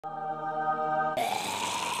Is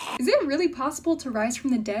it really possible to rise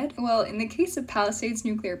from the dead? Well, in the case of Palisades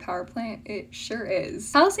nuclear power plant, it sure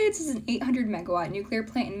is. Palisades is an 800 megawatt nuclear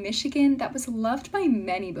plant in Michigan that was loved by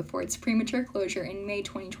many before its premature closure in May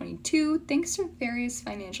 2022, thanks to various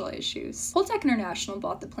financial issues. Holtec International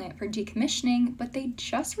bought the plant for decommissioning, but they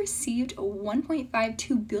just received a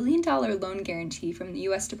 $1.52 billion loan guarantee from the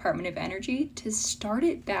US Department of Energy to start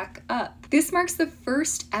it back up. This marks the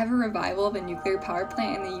first ever revival of a nuclear power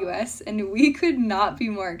plant in the US, and we could not be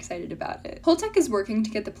more excited about it. Holtec is working to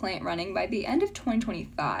get the plant running by the end of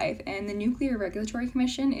 2025, and the Nuclear Regulatory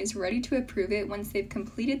Commission is ready to approve it once they've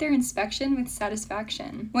completed their inspection with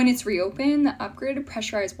satisfaction. When it's reopened, the upgraded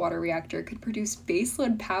pressurized water reactor could produce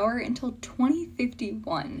baseload power until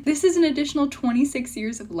 2051. This is an additional 26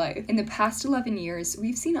 years of life. In the past 11 years,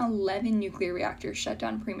 we've seen 11 nuclear reactors shut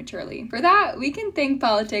down prematurely. For that, we can thank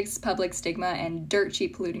politics, public stigma, and dirt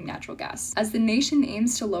cheap polluting natural gas. As the nation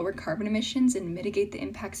aims to lower carbon emissions and mitigate the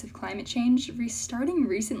impacts of climate change, restarting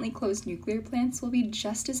recently closed nuclear plants will be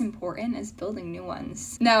just as important as building new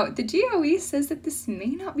ones. Now, the DOE says that this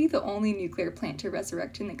may not be the only nuclear plant to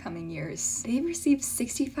resurrect in the coming years. They've received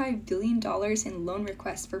 $65 billion in loan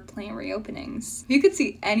requests for plant reopenings. If you could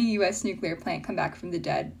see any US nuclear plant come back from the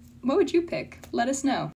dead, what would you pick? Let us know.